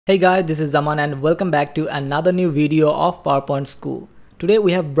Hey guys, this is Zaman and welcome back to another new video of PowerPoint School. Today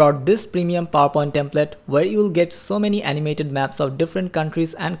we have brought this premium PowerPoint template where you will get so many animated maps of different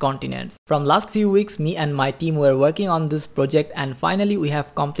countries and continents. From last few weeks, me and my team were working on this project and finally we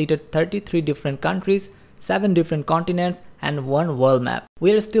have completed 33 different countries, 7 different continents and 1 world map.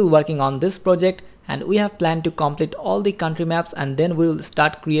 We are still working on this project and we have planned to complete all the country maps and then we will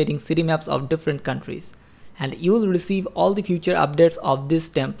start creating city maps of different countries. And you will receive all the future updates of this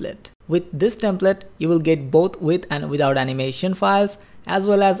template. With this template, you will get both with and without animation files, as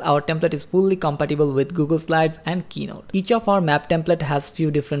well as our template is fully compatible with Google Slides and Keynote. Each of our map template has few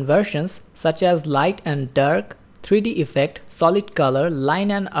different versions such as light and dark, 3D effect, solid color,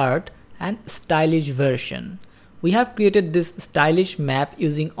 line and art, and stylish version. We have created this stylish map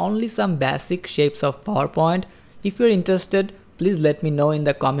using only some basic shapes of PowerPoint. If you're interested, please let me know in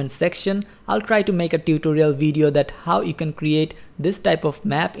the comment section. I'll try to make a tutorial video that how you can create this type of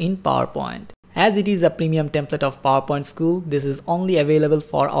map in PowerPoint. As it is a premium template of PowerPoint School, this is only available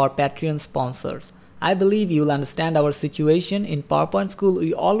for our Patreon sponsors. I believe you will understand our situation. In PowerPoint School,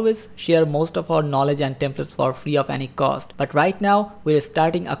 we always share most of our knowledge and templates for free of any cost. But right now, we're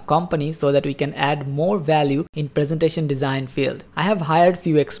starting a company so that we can add more value in presentation design field. I have hired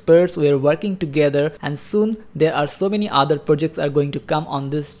few experts, we are working together, and soon there are so many other projects are going to come on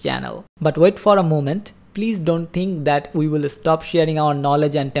this channel. But wait for a moment. Please don't think that we will stop sharing our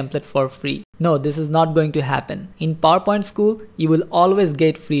knowledge and template for free. No, this is not going to happen. In PowerPoint School, you will always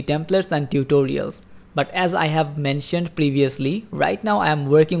get free templates and tutorials. But as I have mentioned previously, right now I am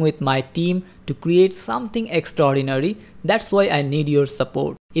working with my team to create something extraordinary. That's why I need your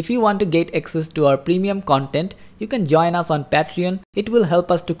support. If you want to get access to our premium content, you can join us on Patreon. It will help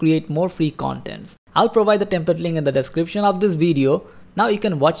us to create more free contents. I'll provide the template link in the description of this video. Now you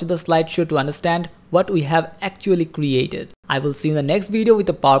can watch the slideshow to understand what we have actually created. I will see you in the next video with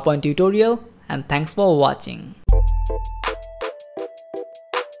a PowerPoint tutorial, and thanks for watching.